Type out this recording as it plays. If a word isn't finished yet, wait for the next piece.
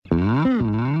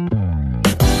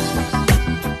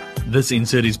This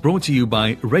insert is brought to you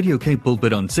by Radio Cape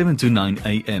Pulpit on 7 to 9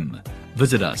 a.m.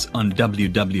 Visit us on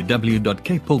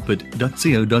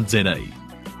www.capepulpit.co.za.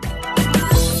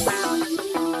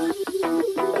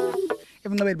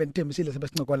 Emnqabeni benithembisile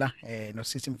sebesincokola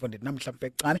noSisi Mfondini namhlanje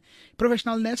eqane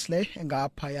professional nurse le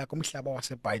engapha yakho umhlaba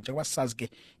waseBhayi njengoba sisazi ke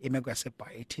imeko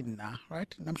yaseBhayi ithini na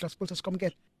right namhlanje siphosa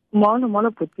sikomkela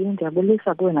Molo bhuti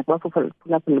ngiyabulisa kuwena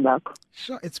kubaphulaphuli bakho.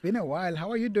 Sure, it's been a while.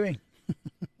 How are you doing?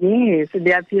 Yes,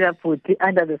 ndiyaphila bhuti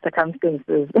under the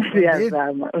circumstances.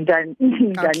 Siyazama. Njani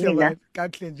na?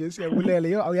 Kahle nje siyabulela.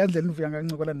 Yo awuyandlela uvuya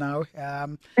ngancokola nawe. I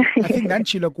think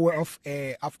nganchilo kuwe of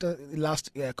after the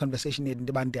last conversation yethu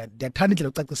ndiyathanda indlela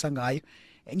ocacisa ngayo.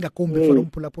 Ingakumbi for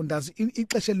umphulaphuli ndazi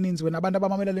ixesha elininzi wena abantu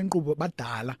abamamela lenkqubo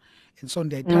badala and so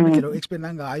ndiyayithanda indlela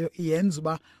oexplain ngayo iyenza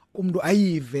ba umuntu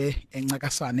ayive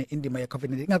encakasane indima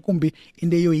ye-COVID-19 ingakumbi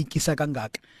into eyoyikisa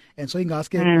kangaka and so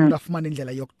ingaske umuntu afumana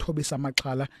indlela yokuthobisa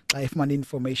amaqhala xa efumana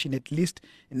information at least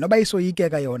noba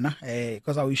isoyikeka yona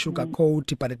because awuyishuka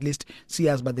code but at least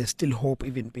siyazi but there's still hope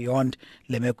even beyond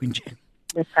le meko nje.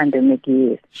 The pandemic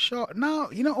is. Sure. Now,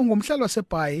 you know, ungumhlali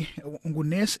waseBhayi,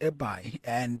 ungunurse eBhayi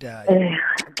and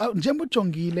njengoba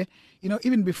ujongile, you know,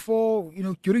 even before, you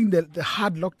know, during the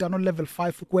hard lockdown on level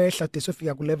 5 kwehla de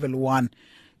sofika ku level 1.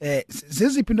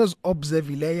 Zeziphi into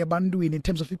observileyo abantwini in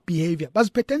terms of behavior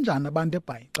baziphethe njani abantu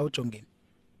eBhayi xa ujongile?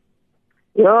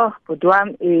 Yo, but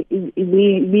one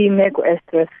we make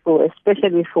stressful,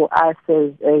 especially for us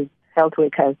as health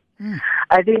workers.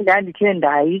 I think that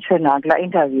ndayitsho nakula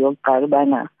interview yokuqala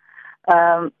bana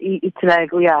it's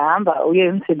like uyahamba uye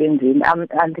emsebenzini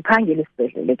andiphangeli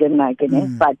esibhedlele ke mna ke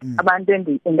but abantu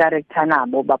endiinterecta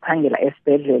nabo baphangela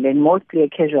esibhedlele and mostly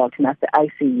casualty nase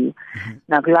ICU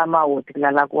nakula maward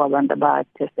kulala kwabantu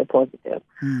abateste positive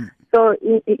so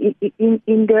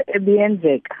into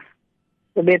ebiyenzeka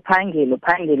bephangela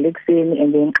ekuseni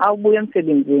and then xa ubuya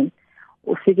emsebenzini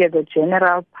ufike the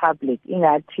general public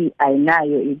ingathi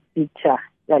ayinayo i-picture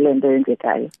yalento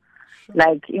yenzekayo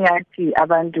like ingathi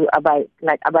abantu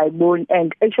abayiboni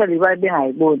and actually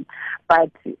babengayiboni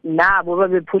but nabo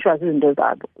babephushwa izinto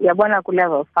zabo uyabona ku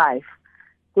level 5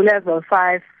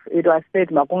 it was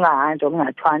said makungahanjwa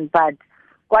kungathwani but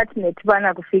kwathi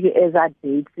nethibana kufike eza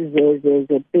dates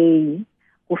ze pay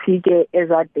kufike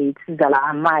eza dates zala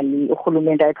amali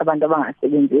uhulumende ayipha abantu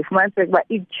abangasebenzi ifumanise kuba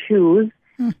i-choose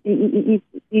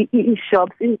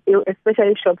shops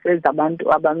especially shops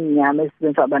ezabantu abamnyama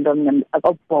esebenzisa abantu abamnyama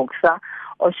aboxer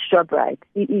or Shoprite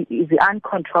is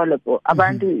uncontrollable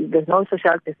abantu there's no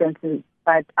social distancing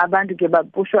but abantu ke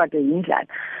bapushwa ke indlala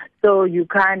so you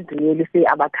can't really say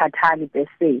abakhathali per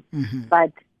se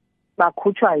but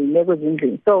bakhutshwa imeko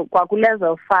ezindlini so kwaku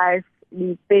level 5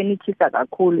 lipenikisa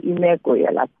kakhulu imeko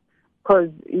yalapha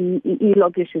because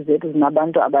i-location zethu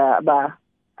zinabantu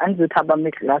anzithi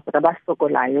abamiddle class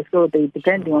abasokolayo so they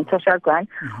depending on social grant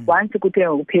once kuthe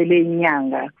ukuphele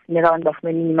inyanga kufuneka abantu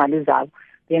bafumene imali zabo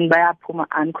then bayaphuma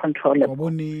uncontrollable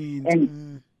and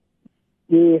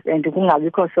yes and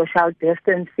kungabikho social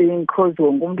distancing because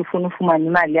wonke umuntu ufuna ufumana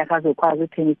imali yakhe azokwazi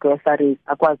ukuthenga groceries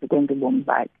akwazi ukwenza ubomi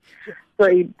bakhe so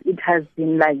it has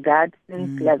been like that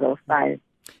since level 5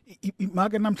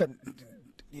 imake namhlanje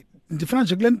ndifuna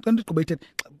nje kule nto igqibethe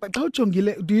xa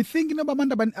ujongile do you think inoba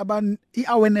abantu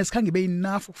i-awareness khange be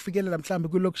enough ukufikelela mhlambe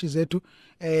kwilokishi zethu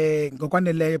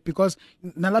ngokwaneleyo because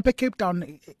nalapha eCape Town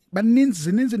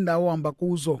zininzi indawo ohamba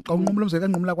kuzo xa unqumla umzekelo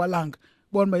kanqumla kwalanga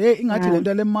bona hey ingathi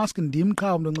lento le mask ndim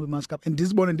qha umuntu onxiba imask and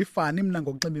ndizibone ndifani mina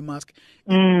ngokunxiba imask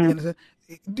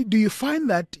do you find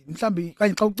that mhlambe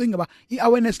kanye xa ucinga ba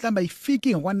i-awareness mhlambe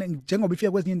ayifiki njengoba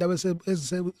ifika kwezinye indawo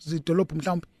ezidolophu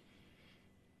mhlambe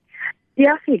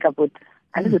iyafika but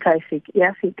andizothi ayifiki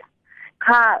iyafika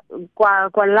cha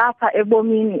kwalapha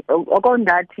ebomini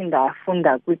okondathi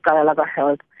ndafunda kwicala lakwa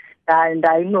health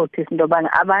ndayinotice into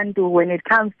yobana abantu when it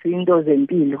comes to into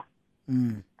zempilo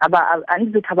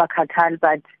andizothi abakhathali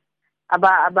but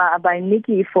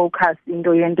abayiniki i-focus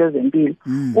into yento zempilo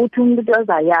uthi umuntu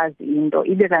ozayazi into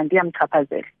ibe kanti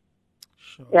iyamchaphazela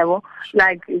yabo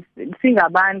like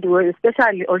singabantu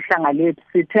especially ohlanga lethu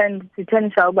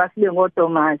sithenisa uba sibe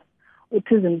ngoDomas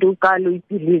uthi izinto uqala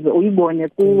uyibelieve uyibone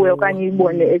kuwe okanye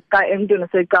uyibone emntwini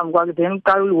oseqhamu kwakhe then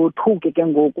uqala uwothuke ke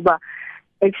ngokuba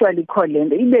actually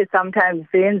kholendo ibe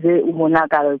sometimes senze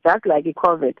umonakalo just like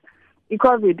i-COVID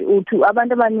uthi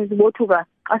abantu abaninzi bothuka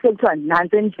xa sekuthiwa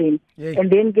nansi endlini and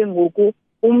then ke ngoku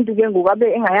umuntu ke ngoku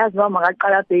abe engayazi noma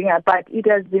makaqala bheka but it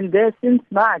has been there since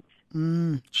March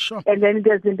sure and then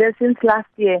it has been there since last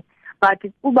year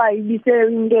but kuba ibise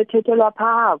into ethethelwa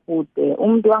phaa kude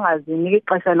umuntu angaziniki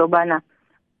ixesha lobana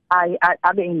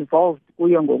abe involved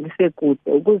kuyo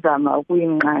ngokusekude ukuzama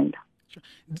ukuyinqanda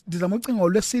Ndizama ucinga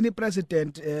olwesini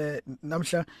president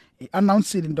namhla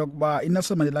announced into yokuba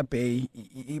iNelson Mandela Bay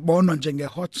ibonwa njenge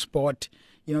hotspot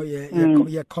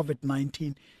ye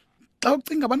COVID-19. Xa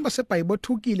ucinga abantu baseBhayi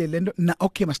bothukile lento na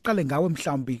okay masiqale ngawe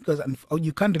mhlawumbi because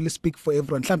you can't really speak for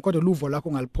everyone mhlawumbi kodwa luvo lakho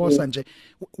ungaliphosa nje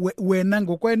wena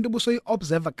ngokwento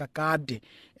ubusoyi-observer kakade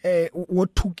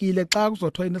wothukile xa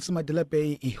kuzothiwa iNelson Mandela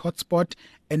Bay i-hotspot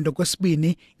and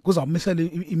okwesibini kuzawumisela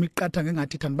imiqathango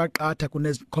engathi thanibaqatha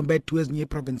compared to ezinye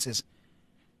provinces.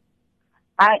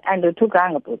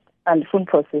 Andothukanga but andifuni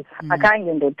process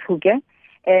akhange ndothuke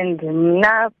and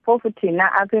mna phofu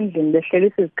thina apha endlini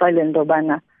behlelisa izixele into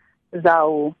yobana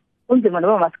unzima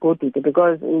noba masigoduke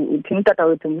because thina utata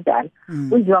wethu mdala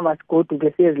unzima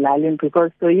masigoduke siyezilalini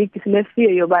because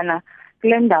sinefear yobana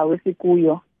kule ndawo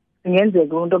esikuyo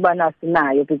singenzeka into yobana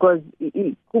sinayo because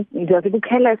ndiyathi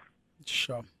ku-careless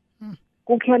sure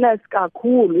ku-careless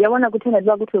kakhulu uyabona kuthena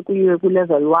uba kuthiwe kuyiwe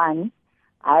ku-level 1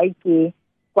 hayi ke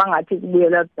kwangathi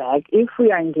kubuyela back if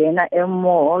uyangena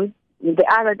emall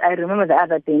I remember the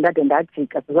other day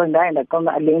ndajika because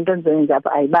ndaqonda le nto enzenza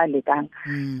apha ayibalekanga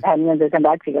ngenza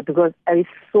ndajika because I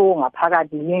saw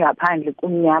ngaphakathi ngaphandle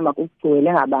kumnyama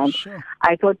kugcwele ngabantu.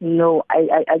 I thought no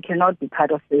I cannot be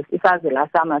part of this isaze la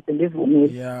summer sendivumile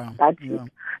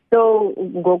so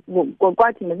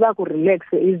ngokwathi ngiba ku relax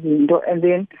izinto and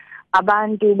then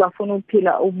abantu bafuna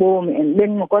ukuphila ubomi and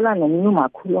benqokola nomnye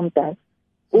umakhulu omdala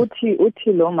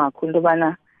uthi lo makhulu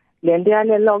lobana lento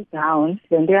yale lockdown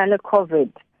lento yale covid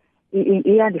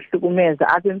iyandihlukumeza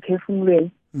apha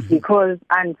emphefumulweni because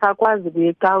andisakwazi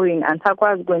ukuyiqawini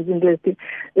andisakwazi ukwenza into ezithile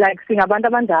like singabantu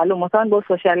abandalo mosabantu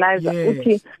bo-socializer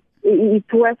uthi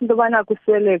it's worse into yobana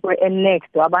kuswelekwe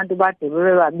next abantu bade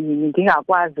bebe babini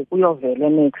ndingakwazi kuyovela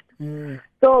next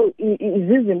so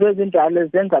izizinto ezinjalo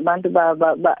zenza abantu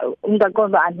umuntu aqonda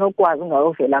uba andinokwazi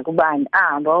ungayovela kubani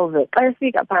ahamba ovela xa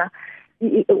efika phaa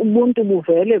ubuntu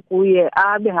buvele kuye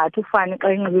abe ngathi ufani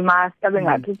xa enxiba imask abe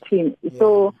ngathi uthini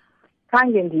so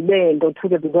khange ndibe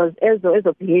ndothuke because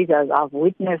ezo behaviors I've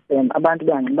witnessed them abantu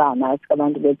banxiba amask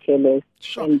abantu be-careless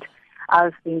and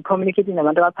I've been communicating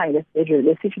nabantu abaphangela esibhedlela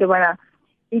besithi yobana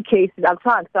ii-cases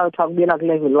akuthiwanga kusawuthiwa kubuyela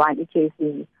ku-level 1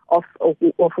 ii-cases of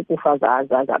ukufa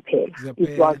zaphela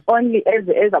it was only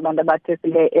abantu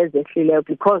abathesileyo ezehlileyo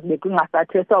because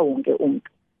bekungasatheswa wonke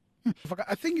umntu.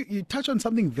 I think you touch on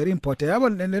something very important. Yabo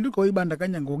lento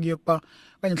goyibandakanya ngokuye kuba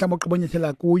kanye mhlawumbe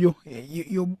oqhubonyethela kuyo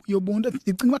yobuntu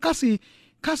icinga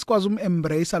kasikwazi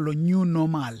embrace lo new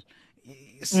normal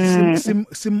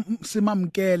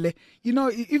simamkele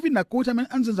even nakuthi I mean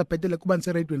anzenza bhetele kuba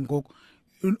nseradweni ngoku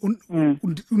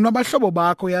unabahlobo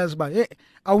bakho yazi ba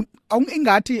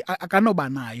ingathi akanoba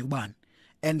nayo ubani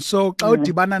and so xa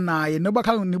udibana naye noba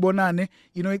khange nibonane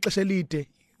ixesha elide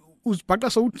uzibhaqa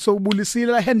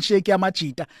sowubulisile la handshake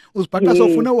yamajita uzibhaqa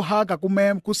sofuna uhaga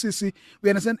kumem kusisi we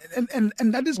understand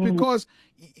and that is because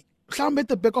mhlawumbe at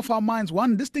the back of our minds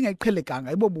one this thing ayiqhelekanga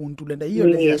ayibobuntu lento yiyo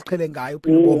le yasiqhele ngayo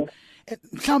phela ngoba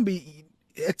mhlawumbe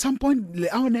at some point le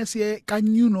awareness ye ka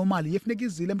new normal yefuneka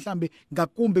izile mhlawumbe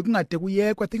ngakumbe kungade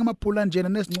kuyekwa I think amaphula njena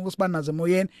nezincingo sibanazo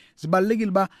emoyeni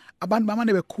zibalekile ba abantu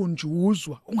bamane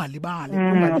bekhunjuzwa ungalibali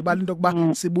into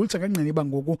kuba sibulisa ngengciniba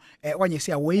ngoku okanye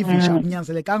siya wavisha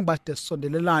kunyanzelekanga ba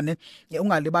sisondelelane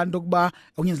ungalibali into kuba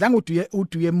unyenzelanga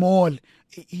uduye mall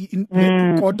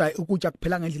kodwa ukutya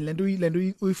kuphela ngendlela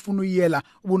lento uyifuna uyela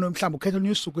ubone mhlawumbe ukhetha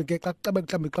unyusuku ke xa kucabe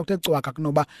mhlawumbe xa kuthe cwaka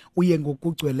kunoba uye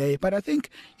ngokugcweleyo but I think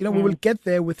we will get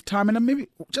there with time and maybe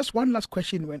just one last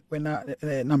question when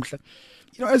namhla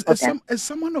as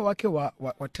someone wake wa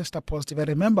testa positive I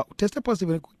remember testa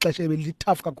positive kwixesha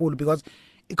belitough kakhulu because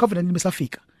iCovid-19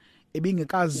 ibisafika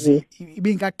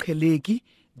ibingaqheleki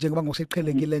njengoba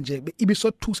ngoseqhelekile nje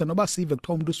ibisothusa noba sive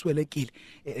kuthiwa umuntu uswelekile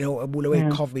ebulewe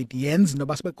iCovid yenzi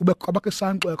noba kube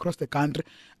abakesanxo across the country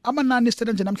amanani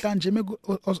sithetha nje namhlanje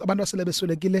abantu basele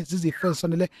beswelekile zizifo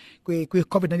ezisonele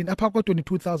kwi-COVID-19 apha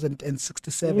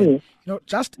kwa-22,067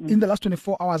 just in the last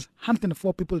 24 hours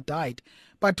 104 people died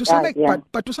but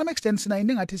to some extent sina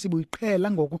into engathi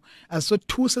sibuyiqhela ngoku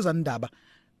azisothusa ezandaba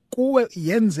kuwe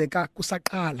yenzeka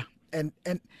kusaqala and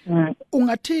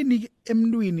ungathini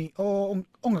emntwini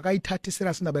ongakayithathi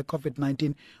serious indaba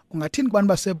ye-COVID-19 ungathini kubantu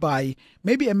baseBhayi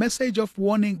maybe a message of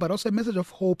warning but also a message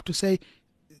of hope to say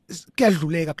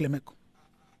kuyadluleka kule meko.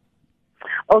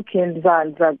 Okay,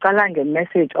 ngizaqala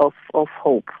nge-message of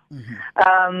hope.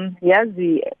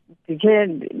 Yazi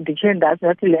ndikhe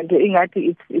ndathi lento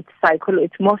ingathi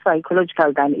it's more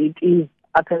psychological than it is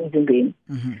apha emzimbeni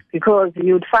because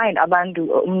you'd find abantu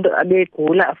umuntu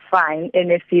abegula fine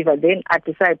ene-fever then I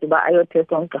decide uba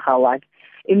ayotesta ungqirha wakhe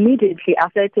immediately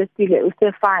after etestile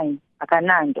use fine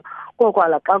akananto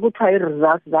kokwala xa kuthiwa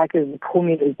i-results zakhe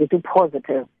ziphumile zithi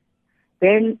positive,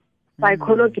 then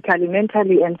psychologically,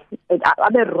 mentally, and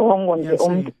abe wrong on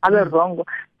the abe wrong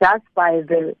just by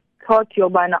the thought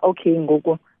yobana okay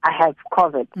ngoku I have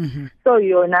COVID. So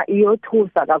yona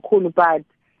iyothusa kakhulu, but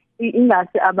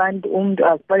ingase abantu umuntu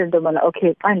azibale into yobana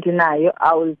okay xa ndinayo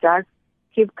I will just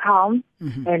keep calm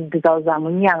and ndizawuzama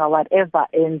unyanga whatever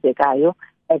enzekayo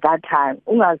at that time.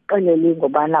 Ungazixeleli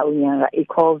ngobana unyanga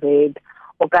i-COVID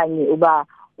okanye uba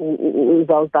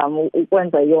uzawuzama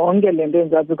ukwenza yonke lento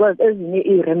enziwa, because ezinye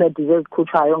ii-remedies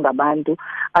ezikhutshwayo ngabantu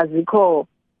azikho,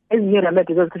 ezinye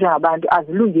ii-remedies ezikhutshwa ngabantu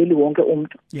azilungeli wonke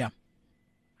umuntu.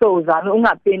 So uzame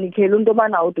ungapenikeli into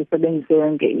yobana ude usebenzise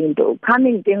yonke into.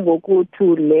 Coming ke ngoku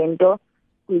to lento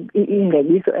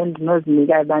ingcebiso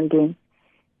endinozinika ebantwini,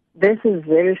 this is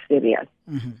very serious.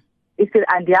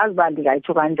 Andiyazi uba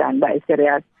ndingayitsho kanjani uba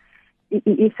i-serious.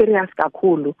 I-serious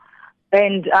kakhulu.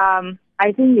 And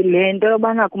I think lento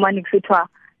yobana kumane kusithiwa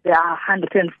there are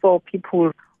 104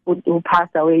 people who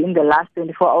passed away in the last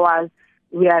 24 hours.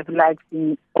 We have like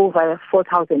over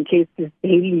 4,000 cases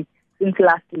daily since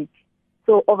last week.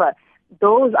 So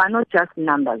those are not just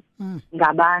numbers.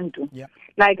 Ngabantu.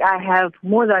 Like I have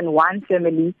more than one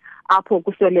family apho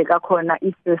kusweleka khona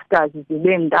i-sisters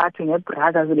zibe ntathu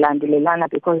ne-brothers zilandelelana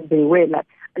because they were like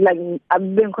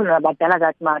abengikhona abadala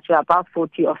that much, about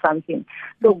 40 or something.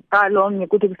 So kalomnye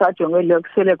kuthi kusajongwe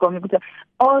kusweleka omnye kuthi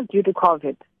all due to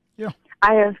COVID.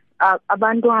 I have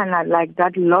abantwana like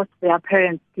that lost their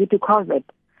parents due to COVID.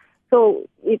 So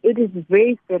it is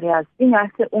very serious.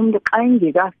 Ingase umuntu xa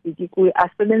ingekafiki kuye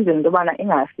asebenze into yobana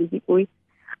ingafiki kuye.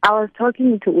 I was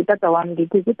talking to utata wami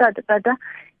ndithi tata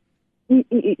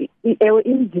ewe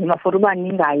inzima for uba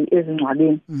ningayi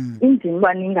ezingcwabeni, inzima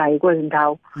uba ningayi kwezi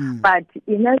ndawo, but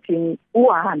imagine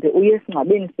uhambe uye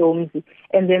esingcwabeni somzi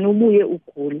and then ubuye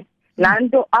ugule. Laa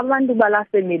nto abantu balaa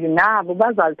family nabo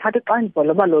bazalithatha ixanduva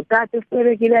loba lo tata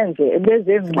eswelekile nje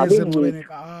ebeze ezingcwabeni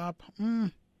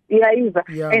iyayiva.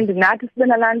 And nathi sibe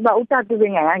nalaa nto uba utata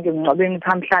ubengayanga emngcwabeni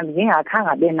phaa mhlawumbi ngengakhange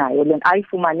abe nayo le nto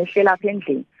ayifumane ehlela apha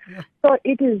endlini. So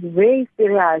it is very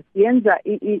serious. Yenza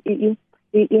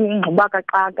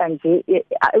ingxubakaxaka nje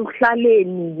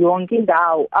ekuhlaleni yonke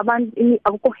indawo, abantu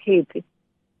akukho happy,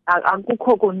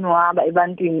 akukho konwaba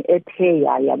ebantwini ethe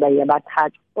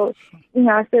yabathatha. So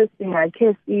ingase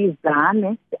singakhe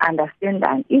sizame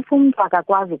understanding. If umuntu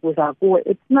akakwazi ukuza kuwe,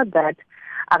 it's not that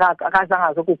akazange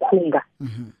azokukhunga,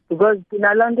 because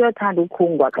kunaloo nto yothanda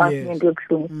ukukhungwa xa sinento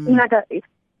yobuhlungu.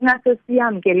 Ingase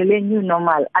siyamkele le new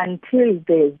normal until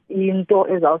there's into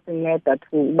ezawusinceda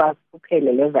uba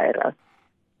kuphele le virus.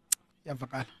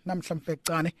 Yavakala namhla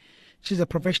Mfecane, she's a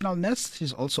professional nurse,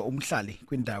 she's also umhlali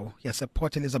kwindawo yase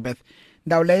Port Elizabeth.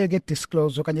 Ndawo leyo ke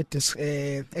disclose okanye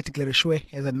declarishwe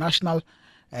as a national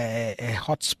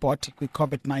hotspot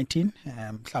kwi-COVID-19.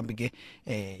 Mhlawumbi ke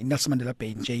iNelson Mandela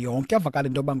Bay nje yonke yavakala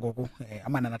into yoba ngoku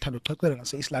amanani athanda uxoxela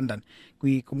ngase-East London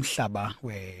kumhlaba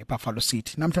we-Buffalo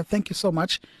City. Namhla, thank you so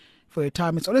much for your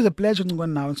time. It's always a pleasure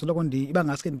uncingwana nawe. Ngisoloko iba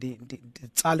ngaske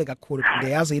nditsale kakhulu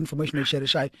ndiyazi information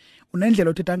oyisharishayo unendlela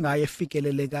othetha ngayo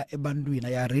efikeleleka ebantwini.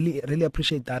 I really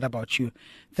appreciate that about you.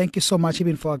 Thank you so much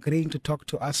even for agreeing to talk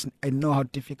to us. I know how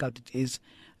difficult it is,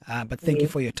 but thank you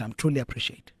for your time. Truly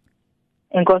appreciate.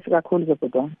 Enkosi kakhulu ke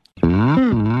bhuti.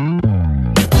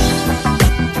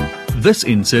 This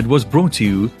insert was brought to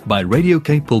you by Radio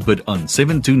Cape Pulpit on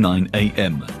 729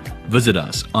 AM. Visit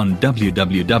us on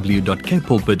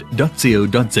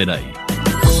www.capepulpit.co.za.